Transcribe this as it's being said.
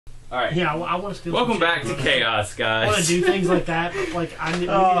All right. Yeah, I want to steal. Welcome back to Chaos, guys. I want to do things like that, but like we need to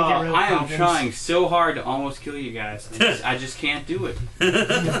get rid of I am problems. trying so hard to almost kill you guys. I just can't do it.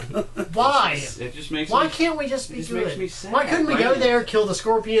 Why? It just makes Why me... can't we just be it just good? makes me sad, Why couldn't we right? go there, kill the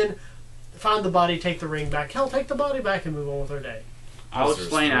scorpion, find the body, take the ring back? Hell, take the body back and move on with our day. I'll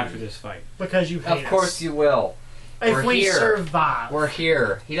explain after this fight. Because you hate us. Of course you will. If We're we here. survive. We're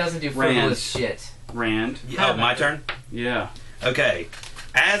here. He doesn't do frivolous shit. Rand. Oh, my turn? Yeah. Okay.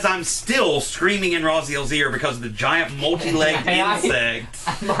 As I'm still screaming in Raziel's ear because of the giant multi-legged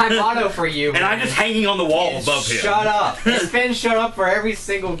insect. My motto for you, And I'm just hanging on the wall is above him. shut up. It's been shut up for every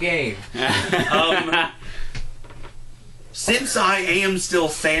single game. Since I am still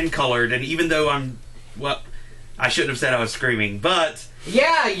sand-colored, and even though I'm... Well, I shouldn't have said I was screaming, but...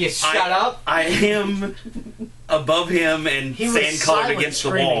 Yeah, you shut up. I am above him and He was sand-colored silent against the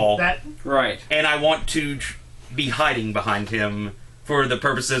screaming. wall. Right. And I want to be hiding behind him for the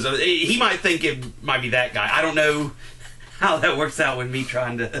purposes of... He might think it might be that guy. I don't know how that works out with me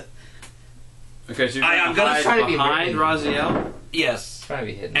trying to... Okay, so you're I'm going gonna to try to hide be behind Raziel? Yes. Trying to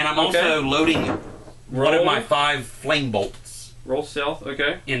be hidden. And I'm also loading one of my 5 flame bolts Roll stealth,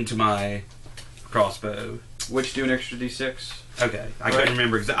 okay. into my crossbow. Which do an extra d6. Okay, I couldn't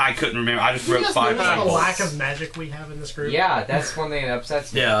remember. I couldn't remember. I just You wrote just 5 notice flame the bolts. lack of magic we have in this group? Yeah, that's one thing that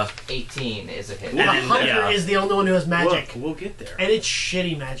upsets me. Yeah. 18 is a hit. The hunter yeah. is the only one who has magic. Look, we'll get there. And it's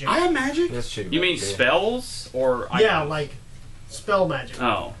shitty magic. I have magic. This should You be mean good. spells? Or yeah, items? like spell magic.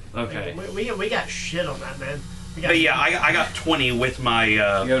 Oh, okay. We got shit on that, man. We got But yeah, I got 20 with my You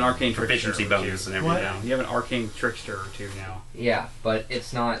have an arcane proficiency trickster or bonus two and What? everything. now. You have an arcane trickster or two now. Yeah, but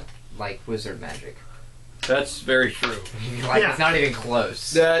it's not like wizard magic. That's very true. Like, Yeah. it's not even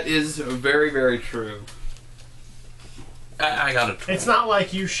close. That is very, very true. I got a 20. It's not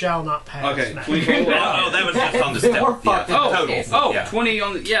like you shall not pass. Okay, magic. 20 Oh, that was just on the We're stealth. fucked Yeah. up. Oh, Okay. oh, Yeah. 20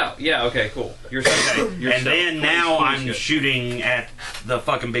 on the... Yeah, okay, cool. You're Okay, you're and then 20 now 20's I'm good. shooting at the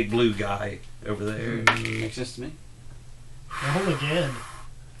fucking big blue guy over there. Makes sense to me. Roll again.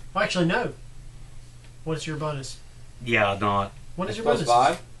 Well, actually, no. What's your bonus? Yeah, not. What is your Plus bonus?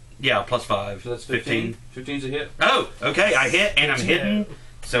 5, Yeah, plus 5. so that's 15. 15's a hit. Oh, okay, I hit and I'm 15. hitting.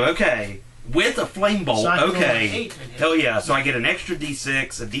 So, okay. With a flame bolt, So I can roll an okay. 8 and hit. Hell yeah, so I get an extra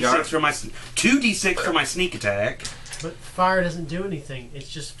d6, a d6 Yep. for my... 2 d6 for my sneak attack. But fire doesn't do anything. It's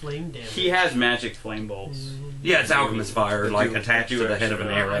just flame damage. He has magic flame bolts. Yeah, it's alchemist fire, But like you- attached you to the head of an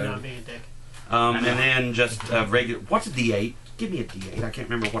extra- I'm arrow. not being a dick. And then just regular... What's a d8? Give me a d8. I can't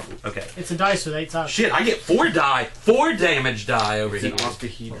remember what... Okay. It's a dice with 8 sides. Shit, I get 4 die. 4 damage die over It's here. an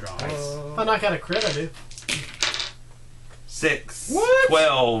octahedron. If I knock out a crit, I do. 6. What?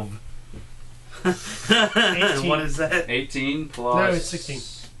 12. 18. What is that? 18 plus... No, it's 16.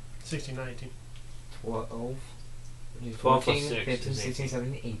 16, not 18. 12, 12 plus 14, 6 15, is 16,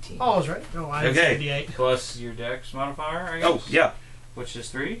 17, 18. Oh, I was right. Oh, I Okay. didn't say Plus your dex modifier, I guess? Oh, yeah. Which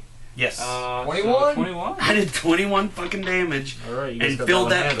is 3? Yes. 21? 21? I did 21 fucking damage Alright, and filled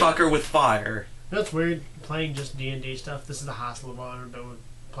that fucker with fire. You know what's weird? Playing just D&D stuff. This is the highest level I've ever been with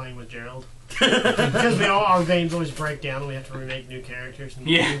playing with Gerald. Because our games always break down and we have to remake new characters and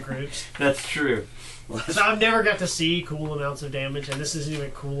Yeah. new groups. That's true. So I've never got to see cool amounts of damage, and this isn't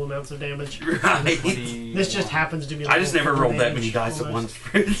even cool amounts of damage. Right. This just happens to be. I just never level rolled that damage many dice at almost.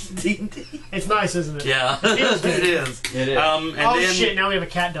 once for D&D. It's nice, isn't it? Yeah, It is. it is. It is. And Oh then shit! Now we have a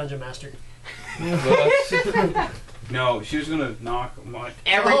cat dungeon master. No, she was gonna knock my...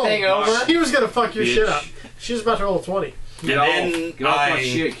 Everything Oh, over? She was gonna fuck your Bitch. shit up. She was about to roll a 20. Get then off my I-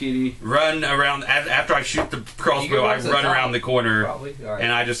 shit, kitty. run around after I shoot the You crossbow. go I up to the run top. around the corner, Probably. Alright.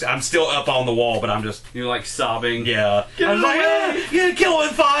 and I'm still up on the wall, but I'm just You're like sobbing. yeah. I was like, yeah, kill it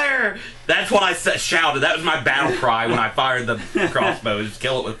with fire. That's what I shouted. That was my battle cry when I fired the crossbow. Is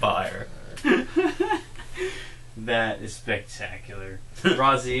kill it with fire. That is spectacular.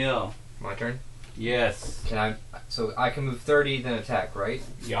 Raziel. My turn? Yes. Can I... So I can move 30, then attack, right?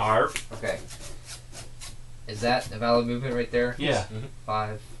 Yarp. Okay. Is that a valid movement right there? Yeah.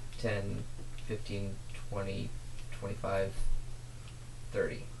 5, 10, 15, 20, 25,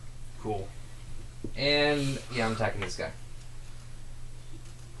 30. Cool. And, yeah, I'm attacking this guy.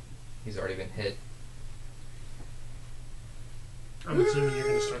 He's already been hit. I'm assuming you're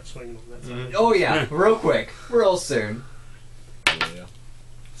gonna start swinging on that side. Oh, yeah, real quick. Real soon. Yeah.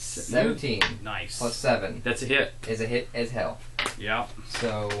 17 Nice. plus 7 That's a hit. is a hit as hell. Yeah.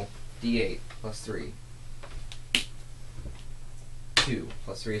 So, D8 plus 3. 2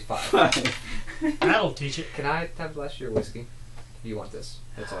 plus 3 is 5. That'll teach it. Can I have bless your whiskey? You want this?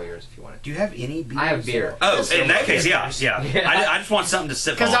 It's all yours if you want it. Do you have any beer? I have beer. Oh, That's in that so case, yeah. Yeah. I just want something to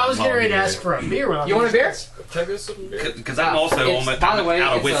sip on. Because I was while getting ready to I'm ask for a beer. When I You want a beer? Can I get some beer? Because I'm also It's- almost by the way,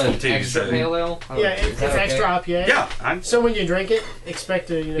 out of it's whiskey an too. extra So. pale ale. Oh, Yeah, is it's that okay? extra IPA. Yeah, I'm. So when you drink it, expect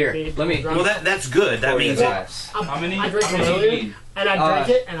to Here, be let me- drunk. Well, that's good. That Pour you means a it. glass. How many? I drank how it many do you earlier, need? and I drank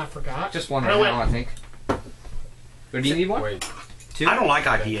it, and I forgot. Just one And right I went, now, I think. Or do you need one? Wait. Two? I don't like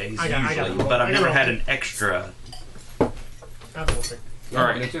IPAs I got usually, one. but I've I got never one. had an extra. I have a whole thing. Yeah, All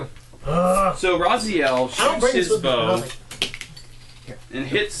right. Me too. So Raziel I don't shoots bring this his with me for bow nothing. and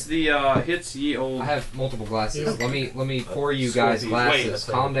hits ye old. I have multiple glasses. Yeah. Let me pour you guys Scorpion. glasses.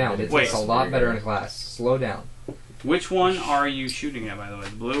 Wait. Calm down. It Wait. tastes a lot better in a glass. Slow down. Which one are you shooting at, by the way?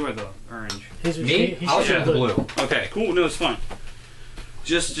 The blue or the orange? Me? I'll shoot the blue. Okay, cool. No, it's fine.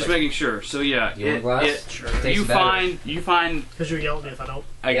 Just making sure. So yeah, You want a glass? Sure. Tastes you better. find Because you'll yell at me if I don't.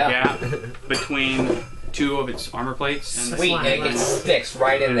 a Yeah. gap between two of its armor plates, and Sweet, and it sticks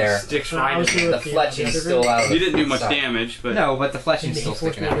right in there. sticks I right was in here there. The with fletching's other still out of the You didn't do much side. damage, but No, but the And fletching's he still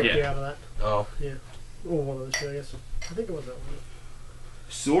forced sticking me to out. rip you Yeah. out of that. Oh. Yeah. Or one of those two, I guess. I think it was that one.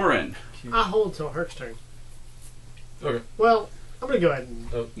 Soren. I hold until Herc's turn. Okay. Well, I'm going to go ahead and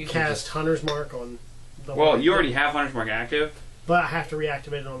You can cast just- Hunter's Mark on the Well, one. you already have Hunter's Mark active. But I have to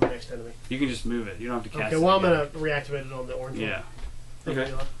reactivate it on the next enemy. You can just move it. You don't have to cast Okay, it. well, I'm again. going to reactivate it on the orange Yeah. one.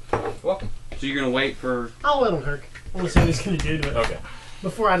 Okay. Welcome. So you're gonna wait for. I'll let him Herc. I want to see what he's going to do to it Okay.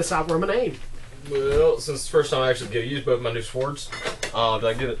 before I decide where I'm going to aim. Well, since it's the first time I actually get to use both my new swords, did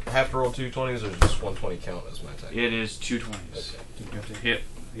I get it? Have to roll 2 20s, or is just 120 count as my attack? It is 220s. Okay. You have to hit.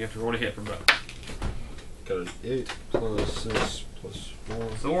 You have to roll a hit for both. Got an 8 plus 6 plus 4.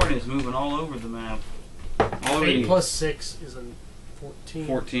 Thorin is moving all over the map. All over 8 the plus 6 is a 14.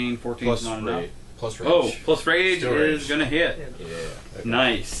 14. 14 Plus is not enough. rage. Plus rage. Oh, plus rage Still is rage. gonna hit. Yeah. Okay.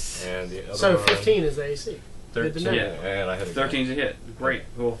 Nice. And the other So one, 15 is the AC. Good to 13. know. Yeah, and I had a 13's a hit. Great.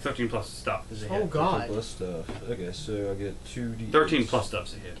 Well, 13 plus stuff is a hit. Oh, God. plus stuff. Okay, so I get 2d. 13 plus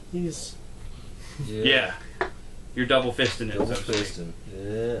stuff's a hit. He's Yeah. You're double fisting it. Double so to speak. fisting.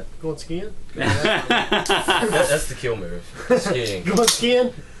 Yeah. going skiing. That's the kill move. Skiing. Going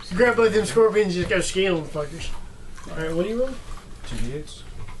skiing. Grab both them scorpions and just go skiing on the fuckers. Alright, what do you roll? 2d8s.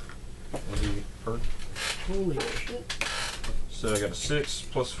 1d per. Holy shit. So I got a 6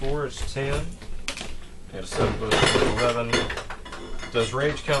 plus 4 is 10. And a 7 plus 4 is 11. Does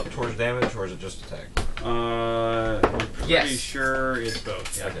rage count towards damage, or is it just attack? I'm pretty Yes. sure it's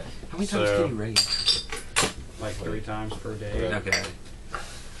both. Yeah. Okay. How many times So- can you rage? Like 3 times per day. Yeah. Okay.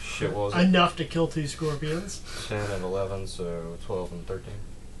 Shit, what was it? Enough to kill 2 scorpions. 10 and 11, so 12 and 13.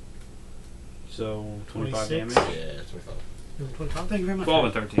 So 25 26. damage. Yeah, 25. 25. Thank you very much. 12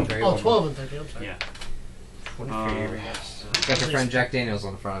 and 13. Very Oh, well 12 and 13. I'm sorry. Yeah. 25. Got your friend Jack Daniels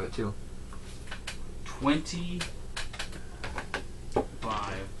on the front of it too. 25.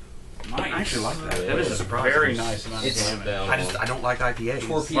 Nice. I actually like that. That is a very nice amount of It's damage. down. I don't like IPAs.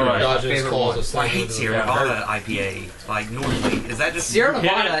 Torpedo. All right. Dodges, Favorite calls, one. a I slam hate into the Sierra ground. Nevada IPA. Like normally, is that just Sierra hit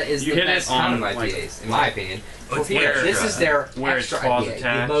Nevada it- is you the hit it best kind of on, like- IPAs, in my opinion. Oh, it's Torpedo. extra. This is their Where its extra claws IPA.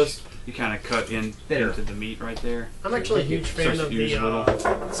 attach. The most You kind of cut in Bitter. into the meat right there. I'm actually a huge fan Starts of to use the a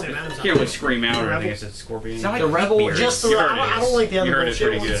little. Sam Adams. Can't really scream out or The anything. Rebel. It's a scorpion. Sound like The Rebel beer. Just the You I heard it. don't like the You other heard it bullshit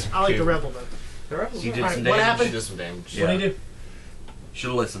pretty ones. good. I like the Rebel though. the Rebels. You did Alright, some what damage. happened? She did some damage. What do you do? Should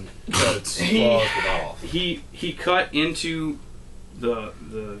have listened. But it's He- claws it off. He cut into the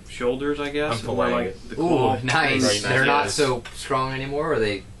shoulders, I guess. I'm or filleting like it. the Ooh, claw. nice. Very nice. They're not Yes. so strong anymore, or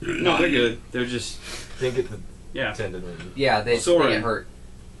they? No, they're good. They're just Didn't get the yeah. tendon maybe. Yeah, they Soren. get hurt.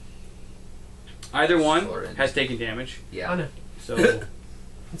 Either one Soren. has taken damage. I Yeah. know. So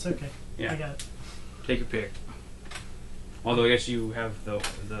It's okay. I yeah, got it. take your pick. Although I guess you have the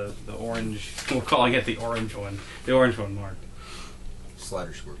orange. We're calling it the orange one. The orange one marked.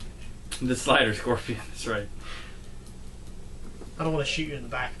 Slider scorpion. The slider scorpion. That's right. I don't want to shoot you in the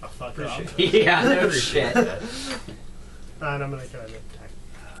back if I fuck up. Yeah, no shit. And I'm gonna go ahead and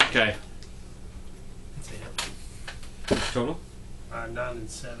attack. Okay. Let's see. Total. 9 and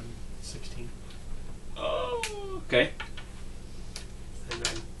 7, 16. Oh. Okay. And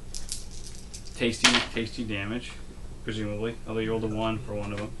then Tasty damage, presumably. Although you rolled a 1 for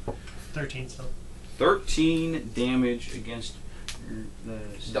one of them. 13 still. 13 damage against the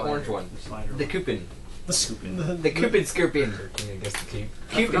slider, orange one. The slider The one. Coupon. The Coupon Scorpion. 13 against the keep.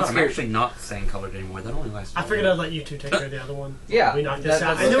 Cupid I'm Scorpion. actually not sand colored anymore. That only lasts. I figured I'd let you two take care of the other one. Yeah, We knocked this that-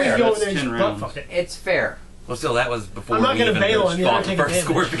 out. that's And then we fair. can go over That's there and 10 just butt rounds. fuck it. It's fair. Well, still, that was before I'm not we gonna even bail on you, fought I'm the taking first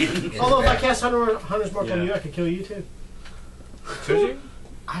damage. scorpion. It's Although if I fair. cast Hunter's Mark on Yeah. you, I could kill you too. Could you?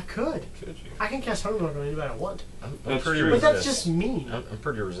 I could. Could you? I can cast Homework on anybody I want. I'm That's pretty true. But resist. that's just mean. I'm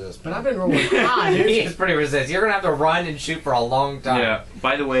pretty resist. But I've been rolling high, dude. He's pretty resist. You're gonna have to run and shoot for a long time. Yeah.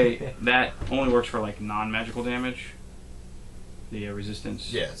 By the way, that only works for like non-magical damage. The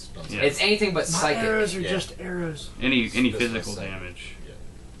resistance. Yes. Yeah. It's anything but My psychic. arrows are Yeah. just arrows. Any Just physical the same. damage.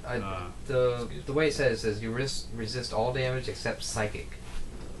 The way it says you resist all damage except psychic.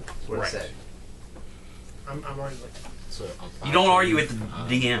 That's what Right. it said. I'm already looking. So You don't argue with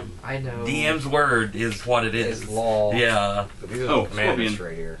the DM. I know. DM's word is what it is. Is law. Yeah. But these are Oh, the commandments Scorpion.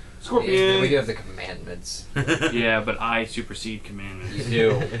 right here. Scorpion. We do have the commandments. Yeah, but I supersede commandments. You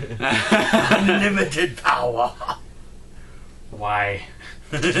do. Unlimited power. Why?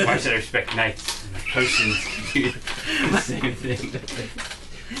 Why should I respect knights and potions? Same thing.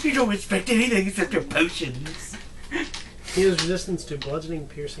 You don't respect anything except your potions. He has resistance to bludgeoning,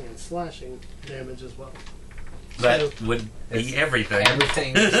 piercing, and slashing damage as well. That would It's be everything.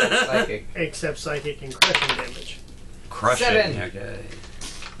 Everything except psychic. Except psychic and crushing damage. Crushing. 7. Okay.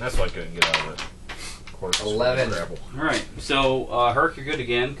 That's why I couldn't get out of it. Of course, it's 11. grapple. All right, so Herc, you're good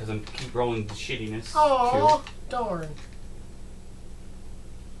again because I'm keep rolling the shittiness. Oh, darn.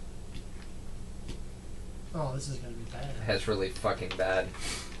 Oh, this is gonna be bad. That's really fucking bad.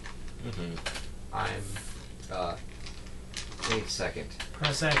 Mm-hmm. I'm wait a second.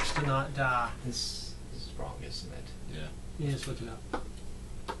 Press X to not die. This is wrong, isn't it? Yeah. You just look it up.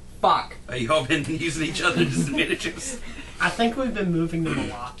 Fuck. Are you all been using each other's advantages? I think we've been moving them a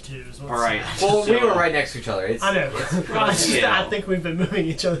lot too. Is what's All right. sad. Well, we So- were right next to each other. It's, I know. Yeah. I think we've been moving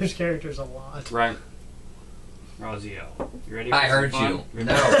each other's characters a lot. Right. Raziel, you ready? I for heard some you.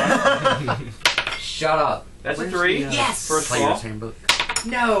 fun? No. Shut up. That's a Where's 3. the, Yes! First claw. Player's handbook.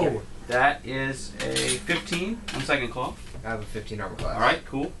 No. That is a 15 on second claw. I have a 15 armor class. All right,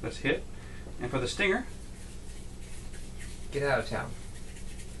 cool. That's a hit. And for the stinger, Get out of town.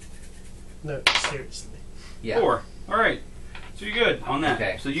 No, seriously. Yeah. 4. All right. So you're good on that.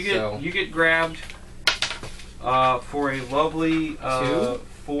 Okay, So you so- get grabbed for a lovely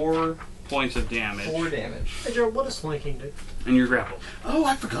 4 points of damage, 4 damage. Hey, Joe, what does flanking do? and you're grappled. Oh,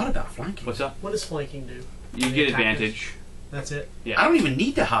 I forgot about flanking. What's up? What does flanking do? You The get attackers. advantage. That's it. Yeah, I don't even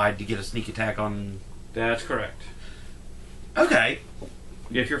need to hide to get a sneak attack on. that's correct. Okay.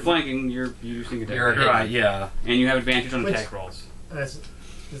 If you're flanking, you do sneak attack. You're Right, yeah. and you have advantage on Which- attack rolls. Is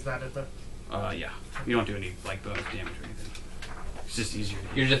that it though? Yeah. You don't do any like bonus damage or anything. It's just easier.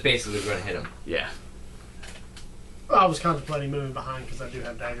 You're just basically going to hit him. Yeah. Well, I was contemplating moving behind because I do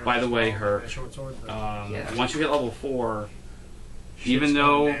have daggers. By the way, and her a short sword. But Yeah. Once you hit level 4, shit's even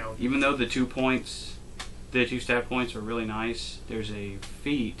going down. though the 2 points, the 2 stat points are really nice, there's a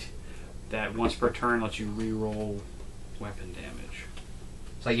feat that once per turn lets you re-roll weapon damage.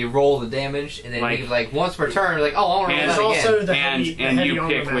 It's like you roll the damage, and then Like- you like once per turn, you're like, oh, I want to roll And- that There's again. also the heavy, the and heavy you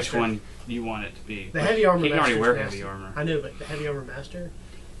armor pick which master. one you want it to be. The heavy armor He can already master's wear nasty. heavy armor. I know, but the heavy armor master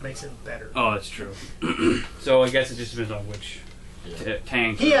makes it better. Oh, that's true. So I guess it just depends on which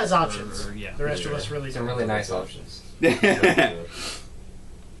tank. He or- has options. yeah. The rest of us really Some don't. really nice options.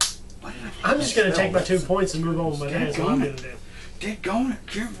 I'm just gonna take my 2 points and move on with my day. That's what I'm gonna do. Get going.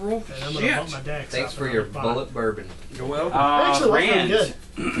 Can't roll And I'm gonna bump my dex. Thanks up for and your I'm fine. bullet bourbon. You're welcome. Actually, that's Rand. really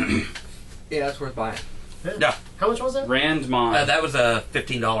good. Yeah, that's worth buying. Yeah. How much was that? Rand Mon. That was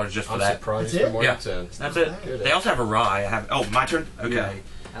 $15 just for I'm that. surprised That's for it? more Yeah. than 10. That's it. They also have a rye. I have. Oh, my turn. Okay. Yeah.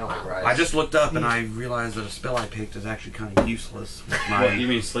 I don't like rice. I just looked up and I realized that a spell I picked is actually kind of useless. With What, you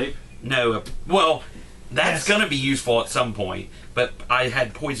my mean sleep? no. Well, that's Yes. gonna be useful at some point. But I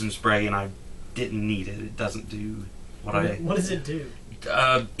had poison spray and I didn't need it. It doesn't do what I. What does it do?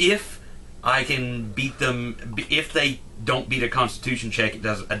 If I can beat them, if they don't beat a Constitution check, it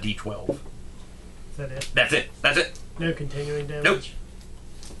does a D12. Is that it? That's it. That's it. No continuing damage? Nope.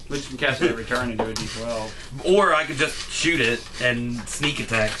 We just can cast it at return and do a D12. Or I could just shoot it and sneak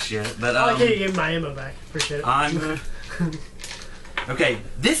attack shit. But I like how you gave my ammo back. Appreciate it. I'm okay.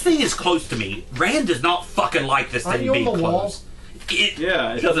 This thing is close to me. Rand does not fucking like this Aren't thing you on being the close. wall? It,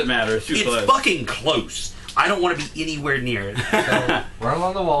 Yeah, it doesn't matter. It's too it's close. fucking close. I don't want to be anywhere near it. Run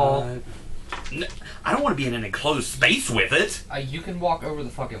along the wall. I don't want to be in an enclosed space with it. You can walk over the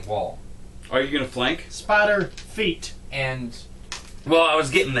fucking wall. Are you gonna flank? Spider feet. And Well, I was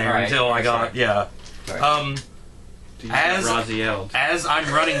getting there All right, until I got sorry. yeah. Sorry. Do you As- get Raziel? As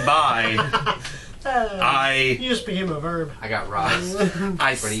I'm running by, I You just became a verb. I got Roz.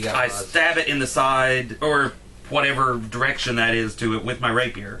 I, What do you got, I Roz? stab it in the side or whatever direction that is to it with my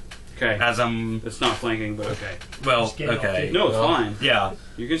rapier. Okay. As I'm It's not flanking, but okay. well, Just get it off okay. you. No, it's Well- fine. Yeah.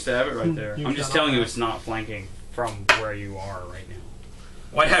 You can stab it right there. You I'm just shut telling off you that. it's not flanking from where you are right now.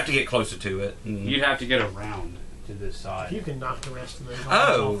 Well, I'd have to get closer to it. and- You'd have to get around. to this If side. you can knock the rest of those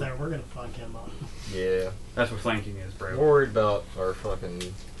Oh. off there, we're gonna fuck him up. Yeah. That's what flanking is, I'm bro. worried about our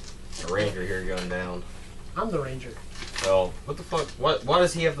fucking ranger here going down. I'm the ranger. Well, what the fuck? Why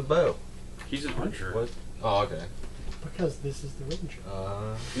does he have the bow? He's an archer. What? Oh, okay. Because this is the ranger.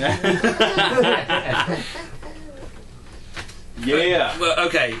 Yeah. Well,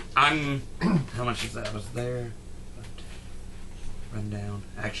 okay. I'm. How much is that? I was there. Run down.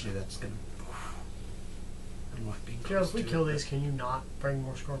 Actually, that's gonna. I don't like being Gerald, close if we to kill it, these, can you not bring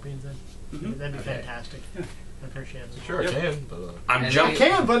more scorpions in? Mhm. That'd be Okay. fantastic. I appreciate it. Sure, Yep. I can, but I'm And I jumping.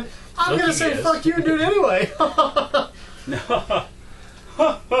 can, but I'm Look, gonna you say guys. fuck you and do it anyway.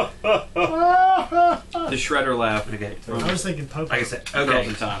 The shredder laugh. Okay. I was thinking Popo. Like I said, Girls okay.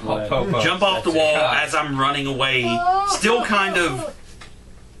 in time. Oh, Popo. Jump off the That's wall your guy. as I'm running away. Still kind of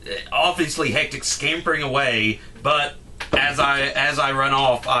obviously hectic, scampering away. But as I run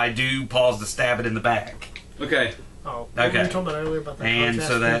off, I do pause to stab it in the back. Okay. Oh, Okay. we were talking about earlier about the And contrast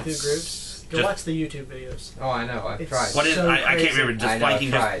so between that's two groups. Go just- watch the YouTube videos. Oh, I know. I've It's tried. What is? So I can't crazy. remember. Just I know,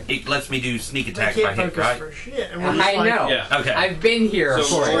 flanking. I've Just, tried. it lets me do sneak They attack can't by hit, focus right? for shit. And we're just I like, know. Yeah. Okay. I've been here So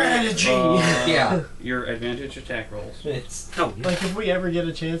for it. Strategy. Yeah. Your advantage attack rolls. It's Oh, Like if we ever get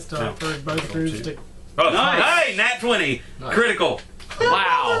a chance to No. for both groups to oh, Nice. hey, nat 20, Nice. critical.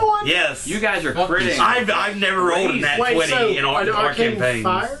 Wow. Yes. You guys are Fuck critting. I've never rolled a nat Wait, 20 so in our an arcane campaigns.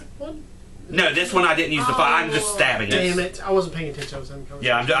 fire one? No, this one I didn't use the fire. I'm just stabbing it. Damn it! I wasn't paying attention. I was having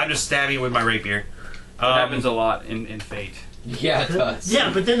Yeah, I'm just stabbing it with my rapier. That happens a lot in Fate. yeah, it does.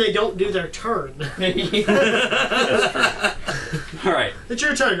 Yeah, but then they don't do their turn. All right. It's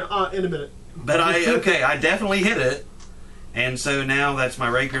your turn in a minute. But I definitely hit it. And so now that's my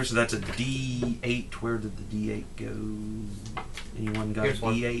rapier, so that's a D8. Where did the D8 go? Anyone got a Here's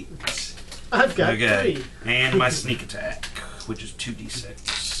one. D8? I've got Okay. 3. And my sneak attack, which is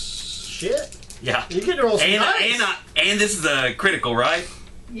 2D6. Shit. Yeah. You get to roll some dice. And this is a critical, right?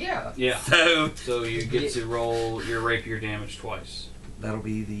 Yeah. Yeah. So So you get to roll your rapier damage twice. that'll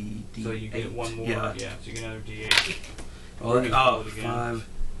be the D8. So you get one more. Yeah. So you get another D8. Oh, Let me roll it again. 5,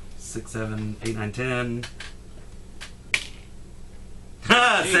 6, 7, 8, 9, 10.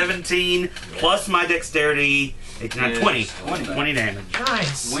 Ha! 17 plus my dexterity. 8, 9, 20. 20 damage.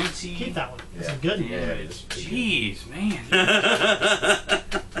 Nice. 20 Keep that one. That's a good one. damage. Jeez, man.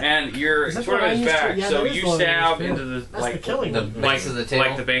 And you're Is that sort what I of his used to- back, yeah, so that is you the one I used stab to. into the That's the killing The one. base of the tail.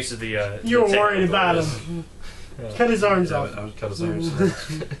 like the base of the. You're the tail. worried about him. Cut his arms off. I was cut his arms.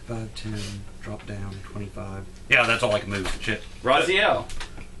 5, 10, drop down, 25. Yeah, that's all I can move. Shit. Raziel.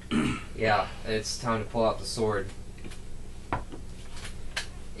 Yeah, it's time to pull out the sword.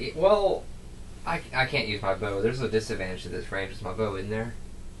 Well, I can't use my bow. There's a disadvantage to this range with my bow, isn't there?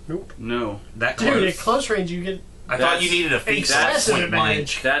 No. That close. Dude, at close range you get I thought you needed a feat excessive point blank.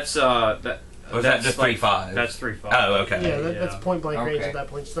 advantage. That's Or was that just like 3-5? That's 3-5. Oh, okay. Yeah, that's Yeah. point blank range Okay. at that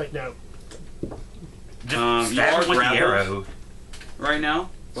point. It's like no. Just You stab are him with the grappled arrow. right now.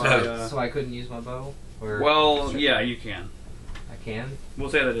 So- But, So I couldn't use my bow? Or well, yeah, you can. I can? We'll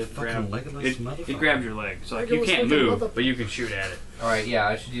say that it Fucking grabbed. Legolas It motherfucker. grabbed your leg, so like you Legolas can't fucking move, motherfucker. but you can shoot at it. Alright, yeah,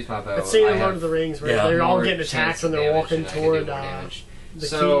 I should use my bow. I've seen I in Lord have of the Rings where Yeah. they're all more getting chance attacked when of they're damage walking and I can do toward more damage. the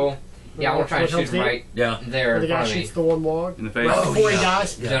So, key. yeah, I'm gonna try and What shoot him helps right Yeah. there Where in the guy front of me. shoots the one log. In the face. Right Oh, before he yeah.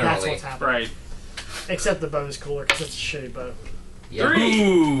 dies. Yeah. That's Generally. what's happening. Right. Except the bow is cooler because it's a shitty bow. Yep.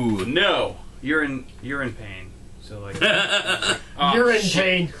 Ooh. No, you're in pain. So like. Oh, You're in shit.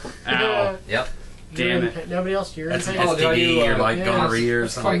 pain. Ow. Yep. You're Damn in it. pain. Nobody else? You're in That's pain? an Oh, do I STD do, or like yeah, gonorrhea or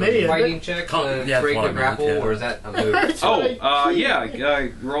that's something. chlamydia, isn't Fighting it? check Con- to yeah, break that's what the I meant, grapple, yeah. or is that a move? That's Oh, right. yeah.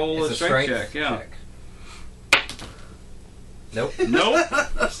 Roll It's a strength check. Yeah. Nope. Nope.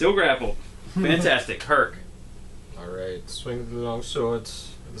 Still grappled. Fantastic. Herc. Alright, swing the long swords.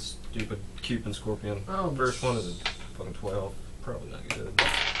 The stupid Cupid scorpion. Oh, First one is a fucking 12. Probably not good.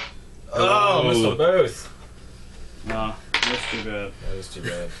 Oh. Missed them both. No, that's too bad. That is too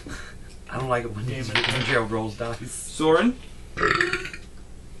bad. I don't like it when Gerald rolls dice. Soren.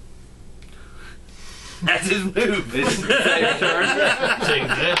 That's his move. It's your turn. Take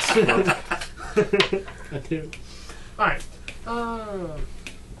that. Alright.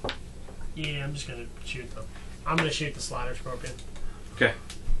 Yeah, I'm just gonna shoot them. I'm gonna shoot the slider scorpion. Okay.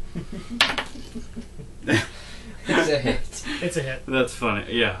 It's a hit. It's a hit. That's funny.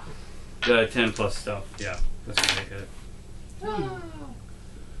 Yeah. The 10 plus stuff. Yeah. That's gonna make it.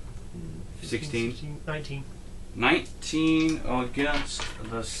 16. 19. 19 against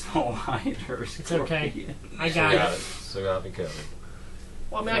the slider. It's okay. I So got got it. it. So got me covered.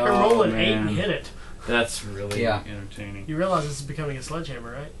 Well, I mean, I can Oh, roll an 8 and man. hit it. That's really Yeah. entertaining. You realize this is becoming a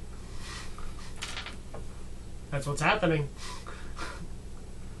sledgehammer, right? That's what's happening.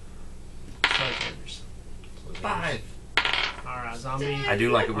 Sledgehammers. 5. Alright, zombie. I do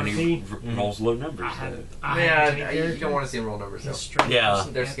like it when he RP. rolls low numbers. You don't want to see him roll numbers though. Yeah.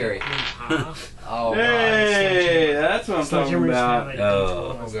 They're scary. Oh god. Hey, that's what I'm talking about.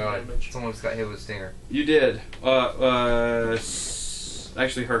 Oh god. Someone just got hit with a stinger. You did.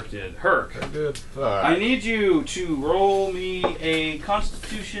 Actually, Herc did. Herc, Good. I need you to roll me a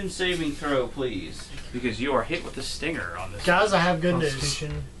Constitution saving throw, please, because you are hit with a stinger on this. Guys, I have good news.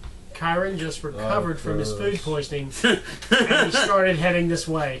 Constitution. Kyron just recovered from his food poisoning, and he started heading this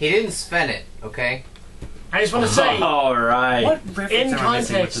way. He didn't spend it, okay? I just want to say, All right. in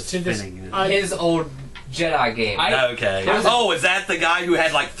context to this, His old Jedi game. Okay. There was a- Oh, is that the guy who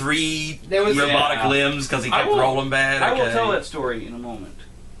had like 3 There was- robotic Yeah. limbs because he I kept will- rolling bad? I will Okay. tell that story in a moment.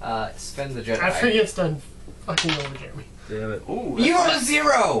 Spend the Jedi. after he gets done fucking over Jeremy. Damn it. Ooh, You that's rolled a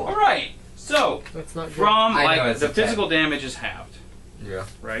 0! all right. So That's not good. from I know, like it's the a 10. physical damage is halved, Yeah.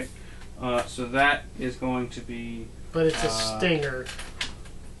 right? So that is going to be But it's a stinger.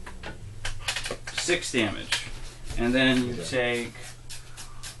 6 damage, and then you take.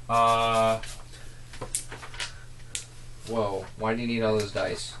 Whoa, why do you need all those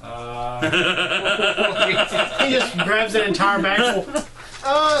dice? He just grabs an entire bag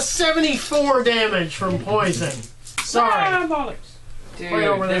full. 74 damage from poison. Sorry. bollocks. Dude, Right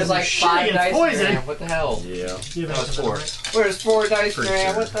over there, there's like shit 5 against dice poison. in there. What the hell? Yeah. Give No, that it's to 4. them, right? Where's 4 dice, Pretty man?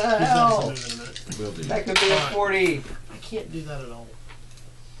 sure. What the He's not hell? gonna do it in a minute. Will do. That could be a 40. I can't do that at all.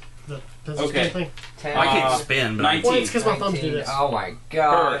 The physical Okay. thing. 10. I can't spin, but 19. Well, it's because my thumbs do 19. this. Oh my Herc.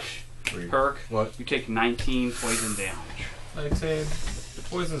 gosh. Herc. What? You take 19 poison damage. Like saying,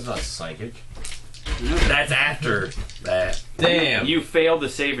 poison's not psychic. that's after that. Damn. You failed the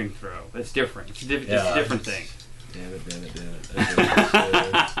saving throw. That's different. It's a Yeah. different thing. Damn it, damn it, damn it.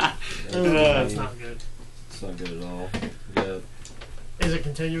 That's not good. It's not good at all. Yeah. Is it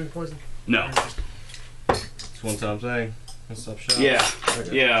continuing poison? No. It's one time thing. That's up shop. Yeah.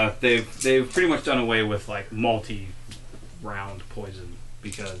 Okay. Yeah. They've pretty much done away with like multi-round poison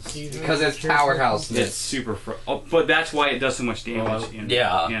because Because it's powerhouse. it's super. But that's why it does so much damage. Well,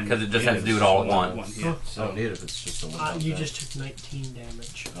 yeah, 'cause it just has to do it all at once. Yeah. I don't need it if it's just a one time You thing. just took 19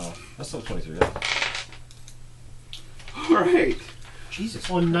 damage. Oh, that's still 23. Yeah. All right. Jesus.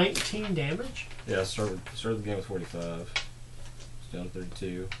 On 19 damage? Yeah, I started the game with 45. It's down to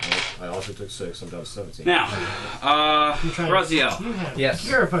 32. I also took 6. I'm down to 17. Now, You trying- Raziel. You have Yes.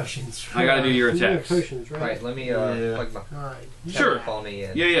 Cure potions. I gotta do your You have attacks. potions, right? Right, let me Yeah. plug my Alright. Sure. call me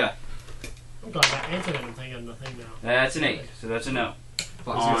in. Yeah, yeah. Oh god, that antidote thing is nothing now. That's an 8, so that's a no. It's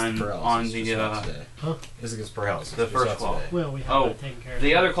On- against paralysis, on it's the, just not uh, today. Huh? It's against paralysis. The it's first not claw. today. Well, we have Oh, that taken care of.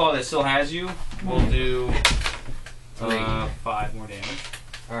 The other claw that still has you will do 3. 5 more damage.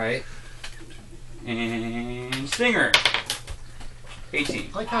 Alright. And Stinger. 18.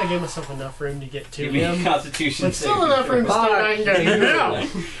 I like how I gave myself enough room to get to Give me a him. Constitution But still saving enough room to throw. stay back and go, no!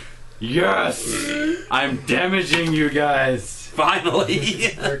 Yes! I'm damaging you guys. Finally.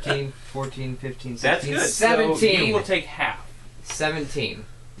 13, 14, 15, 16, That's good. 17. So you will take half, 17.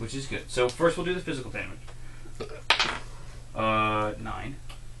 which is good. So first we'll do the physical damage. 9.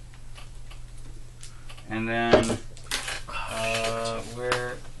 And then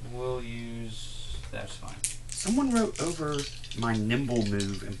where we'll use that's fine. Someone wrote over my nimble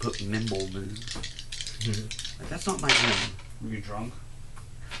move and put nimble move. Like, that's not my name. Were you drunk?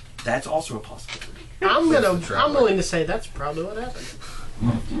 That's also a possibility. I'm traveler. willing to say that's probably what happened.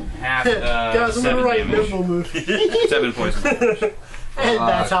 Half Guys, I'm 7 gonna write damage. nimble move. 7 poison damage. And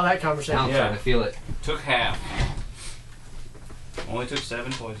that's how that conversation I'm Yeah. starting to feel it. Took half. Only took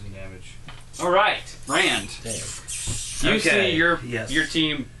 7 poison damage. Alright, Rand. Damn. You Okay, see your yes. your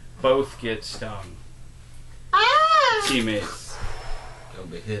team both get stung. Teammates.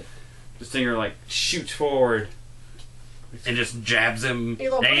 Don't be hit. The stinger like shoots forward. And just jabs him Hey,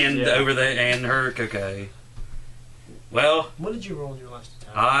 little and buddy. over the and Herc. Okay. Well, What did you roll in your last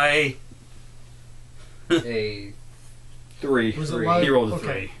attack? I A 3. Was it 3. low? He rolled a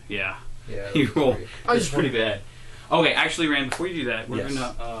Okay. 3. Yeah. yeah. He rolled. I It's just pretty bad. Okay, actually, Rand. Before you do that, we're Yes.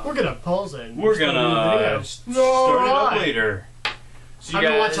 gonna We're gonna pause it. we're gonna start it up Alright. later. So I've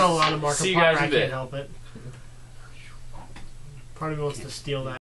been watching a lot of see Markiplier. you guys I in a bit. can't help it. Part of me wants to steal that.